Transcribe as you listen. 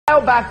A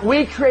while back,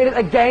 we created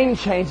a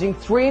game-changing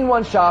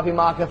 3-in-1 Sharpie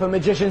marker for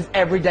magicians'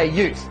 everyday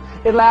use.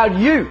 It allowed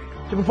you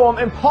to perform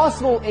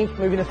impossible ink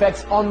moving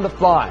effects on the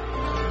fly.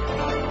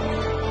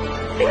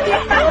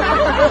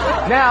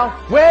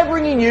 Now, we're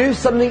bringing you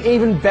something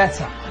even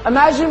better.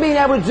 Imagine being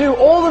able to do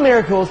all the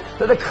miracles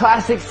that the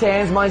classic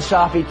Sans Mine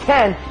Sharpie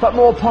can, but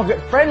more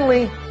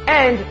pocket-friendly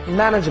and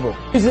manageable.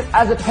 Use it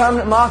as a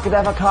permanent marker to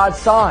have a card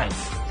signed,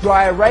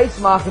 dry erase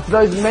marker for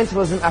those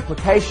mentalism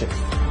applications,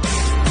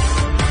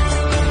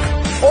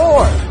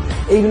 or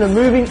even a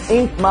moving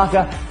ink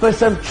marker for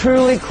some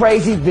truly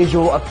crazy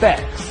visual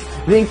effects.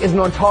 The ink is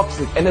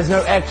non-toxic and there's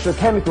no extra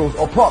chemicals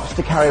or props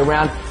to carry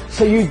around,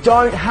 so you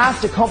don't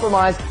have to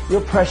compromise your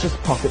precious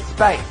pocket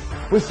space.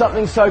 With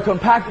something so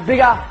compact,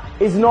 bigger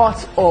is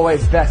not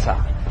always better.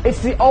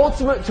 It's the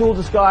ultimate tool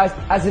disguised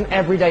as an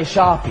everyday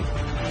Sharpie.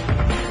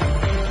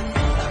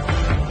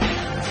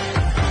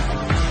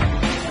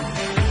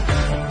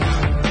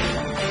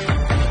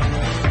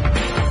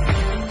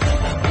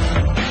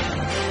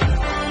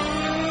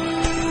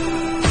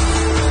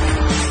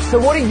 So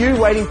what are you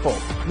waiting for?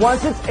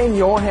 Once it's in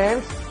your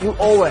hands, you'll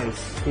always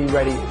be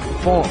ready to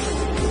perform.